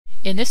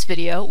In this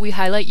video, we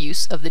highlight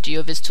use of the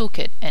GeoViz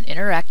Toolkit, an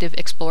interactive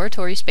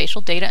exploratory spatial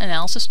data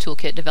analysis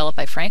toolkit developed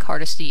by Frank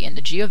Hardisty in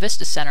the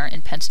GeoVista Center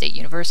in Penn State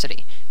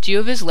University.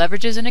 GeoViz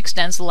leverages and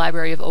extends the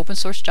library of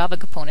open-source Java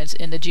components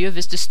in the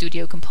GeoVista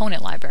Studio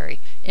component library,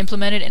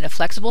 implemented in a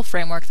flexible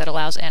framework that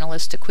allows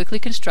analysts to quickly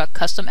construct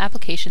custom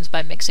applications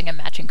by mixing and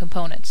matching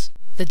components.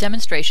 The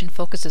demonstration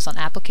focuses on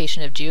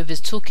application of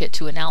GeoViz Toolkit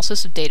to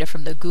analysis of data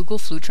from the Google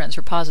Flu Trends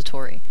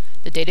repository.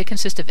 The data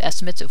consist of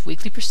estimates of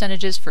weekly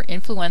percentages for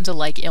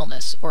influenza-like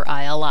illness, or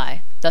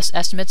ILI, thus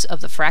estimates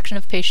of the fraction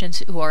of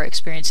patients who are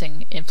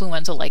experiencing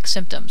influenza-like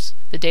symptoms.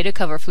 The data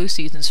cover flu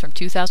seasons from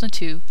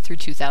 2002 through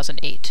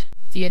 2008.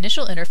 The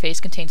initial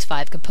interface contains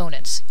 5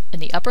 components. In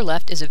the upper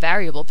left is a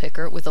variable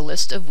picker with a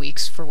list of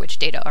weeks for which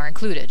data are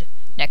included.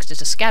 Next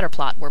is a scatter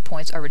plot where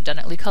points are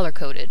redundantly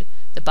color-coded.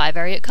 The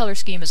bivariate color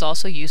scheme is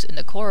also used in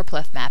the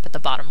choropleth map at the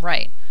bottom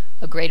right.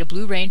 A gray to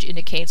blue range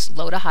indicates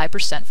low to high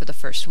percent for the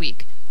first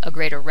week. A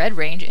gray to red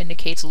range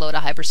indicates low to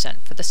high percent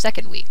for the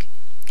second week.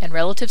 And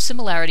relative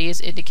similarity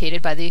is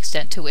indicated by the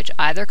extent to which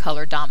either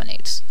color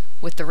dominates,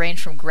 with the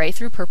range from gray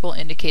through purple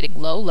indicating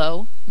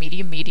low,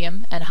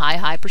 medium, and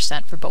high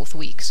percent for both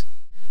weeks.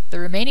 The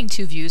remaining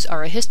 2 views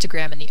are a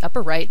histogram in the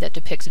upper right that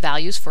depicts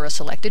values for a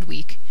selected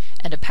week,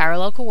 and a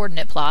parallel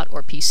coordinate plot,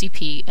 or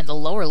PCP, in the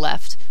lower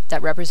left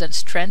that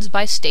represents trends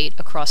by state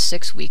across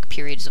 6-week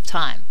periods of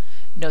time.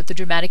 Note the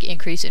dramatic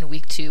increase in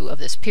week 2 of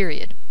this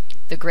period.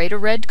 The gray to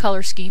red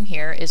color scheme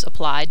here is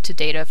applied to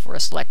data for a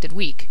selected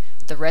week.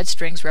 The red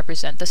strings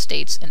represent the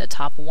states in the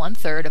top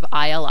 1/3 of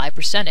ILI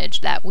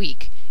percentage that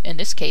week, in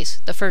this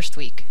case, the first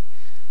week.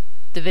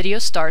 The video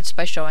starts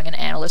by showing an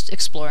analyst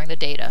exploring the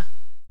data.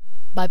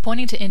 By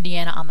pointing to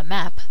Indiana on the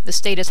map, the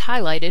state is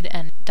highlighted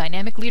and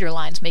dynamic leader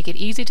lines make it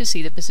easy to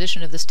see the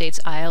position of the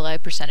state's ILI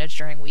percentage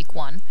during week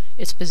 1,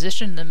 its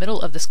position in the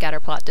middle of the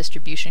scatterplot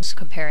distributions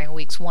comparing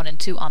weeks 1 and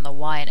 2 on the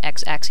Y and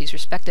X axes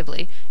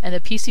respectively, and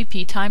the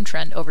PCP time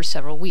trend over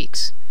several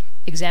weeks.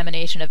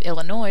 Examination of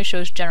Illinois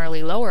shows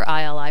generally lower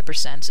ILI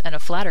percents and a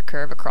flatter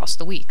curve across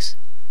the weeks.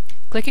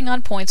 Clicking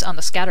on points on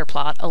the scatter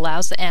plot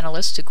allows the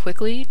analyst to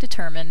quickly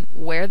determine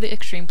where the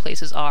extreme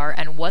places are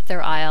and what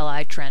their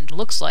ILI trend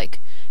looks like.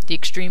 The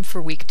extreme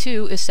for week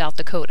 2 is South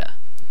Dakota.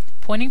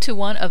 Pointing to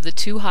one of the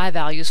 2 high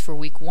values for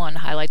week 1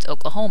 highlights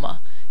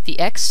Oklahoma. The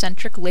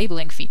X-centric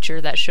labeling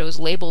feature that shows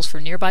labels for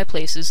nearby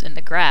places in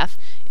the graph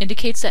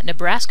indicates that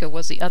Nebraska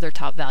was the other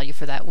top value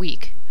for that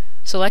week.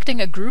 Selecting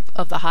a group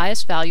of the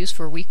highest values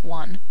for week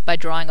 1 by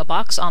drawing a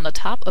box on the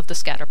top of the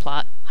scatter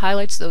plot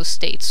highlights those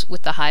states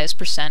with the highest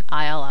percent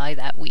ILI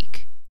that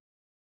week.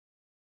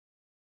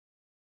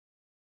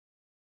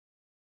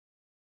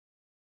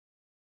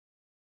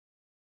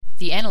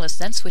 The analyst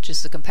then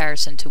switches the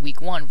comparison to week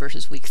 1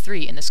 versus week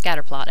 3 in the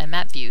scatterplot and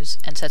map views,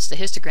 and sets the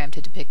histogram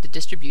to depict the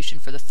distribution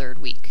for the 3rd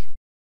week.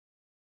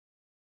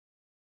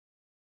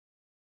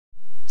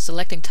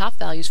 Selecting top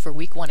values for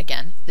week 1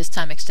 again, this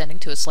time extending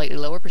to a slightly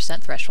lower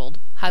percent threshold,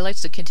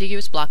 highlights the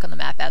contiguous block on the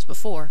map as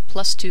before,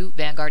 plus 2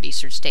 Vanguard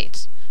Eastern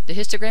states. The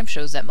histogram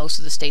shows that most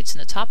of the states in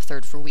the top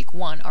third for week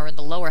 1 are in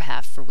the lower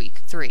half for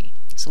week 3.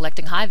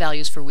 Selecting high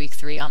values for week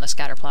 3 on the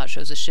scatterplot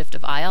shows a shift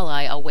of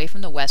ILI away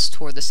from the west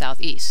toward the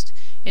southeast.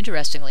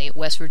 Interestingly,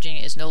 West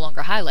Virginia is no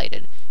longer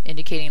highlighted,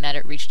 indicating that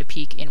it reached a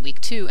peak in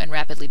week 2 and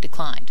rapidly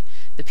declined.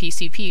 The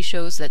PCP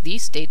shows that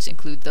these states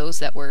include those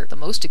that were the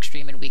most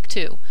extreme in week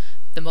 2.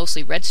 The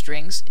mostly red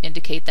strings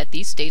indicate that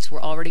these states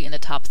were already in the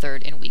top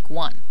third in week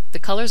 1. The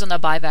colors on the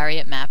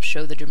bivariate map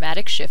show the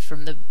dramatic shift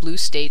from the blue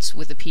states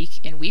with a peak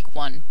in week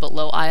 1 but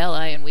low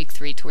ILI in week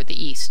 3 toward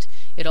the east.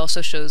 It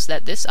also shows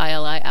that this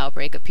ILI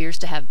outbreak appears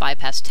to have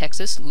bypassed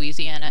Texas,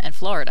 Louisiana, and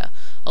Florida,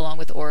 along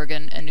with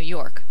Oregon and New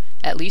York,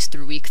 at least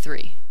through week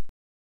 3.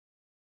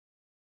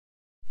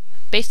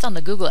 Based on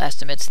the Google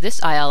estimates, this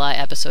ILI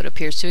episode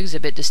appears to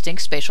exhibit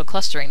distinct spatial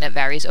clustering that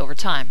varies over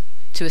time.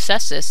 To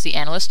assess this, the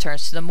analyst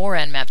turns to the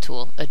Moran map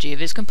tool, a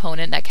GeoViz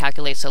component that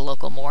calculates a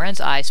local Moran's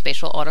eye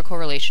spatial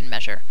autocorrelation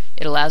measure.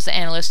 It allows the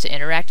analyst to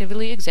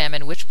interactively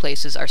examine which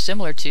places are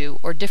similar to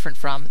or different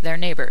from their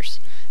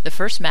neighbors. The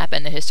first map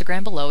and the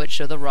histogram below it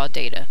show the raw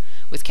data,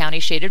 with county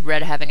shaded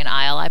red having an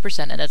ILI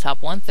percent in the top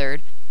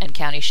 1/3 and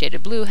county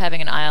shaded blue having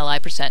an ILI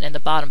percent in the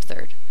bottom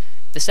third.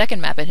 The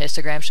second map and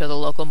histogram show the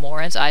local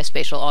Moran's eye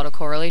spatial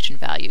autocorrelation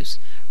values.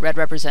 Red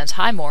represents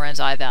high Moran's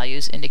eye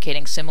values,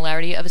 indicating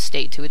similarity of a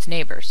state to its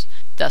neighbors,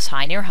 thus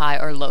high near high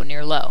or low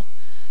near low.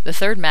 The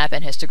third map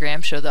and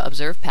histogram show the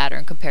observed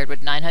pattern compared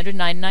with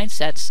 999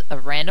 sets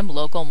of random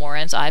local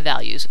Moran's eye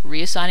values,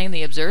 reassigning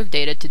the observed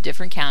data to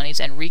different counties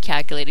and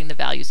recalculating the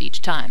values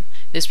each time.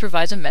 This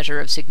provides a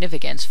measure of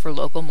significance for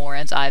local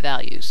Moran's eye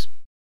values.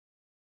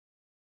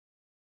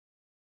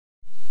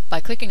 By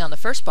clicking on the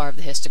first bar of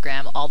the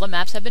histogram, all the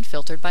maps have been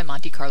filtered by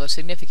Monte Carlo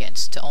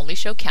significance to only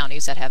show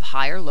counties that have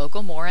higher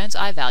local Moran's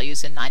eye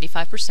values than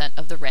 95%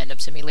 of the random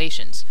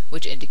simulations,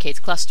 which indicates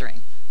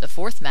clustering. The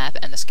fourth map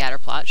and the scatter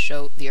plot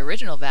show the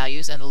original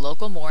values and the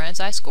local Moran's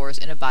eye scores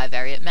in a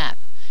bivariate map.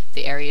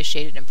 The areas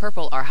shaded in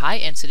purple are high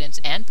incidence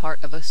and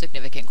part of a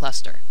significant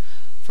cluster.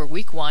 For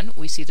week 1,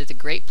 we see that the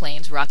Great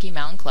Plains Rocky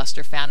Mountain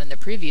cluster found in the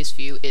previous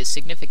view is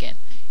significant.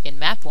 In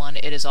map 1,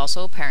 it is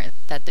also apparent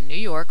that the New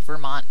York,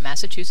 Vermont,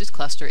 Massachusetts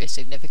cluster is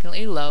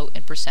significantly low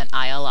in percent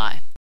ILI.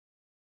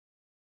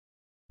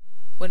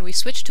 When we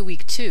switch to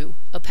week 2,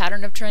 a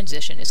pattern of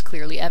transition is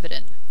clearly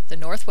evident. The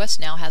Northwest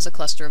now has a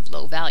cluster of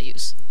low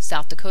values.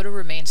 South Dakota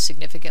remains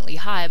significantly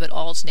high, but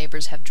all its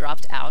neighbors have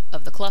dropped out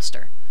of the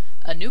cluster.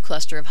 A new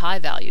cluster of high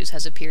values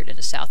has appeared in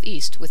the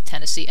Southeast, with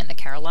Tennessee and the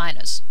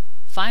Carolinas.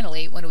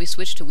 Finally, when we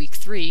switch to week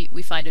 3,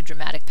 we find a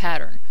dramatic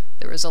pattern.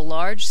 There is a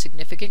large,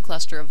 significant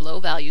cluster of low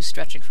values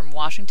stretching from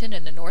Washington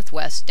in the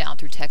Northwest down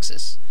through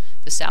Texas.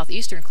 The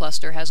Southeastern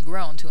cluster has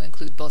grown to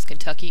include both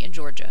Kentucky and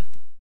Georgia.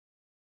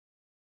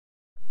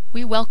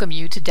 We welcome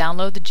you to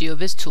download the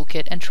GeoViz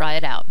Toolkit and try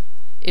it out.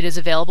 It is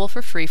available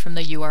for free from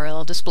the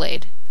URL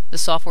displayed. The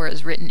software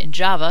is written in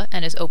Java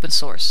and is open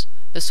source.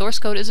 The source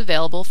code is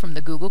available from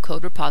the Google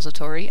Code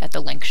repository at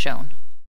the link shown.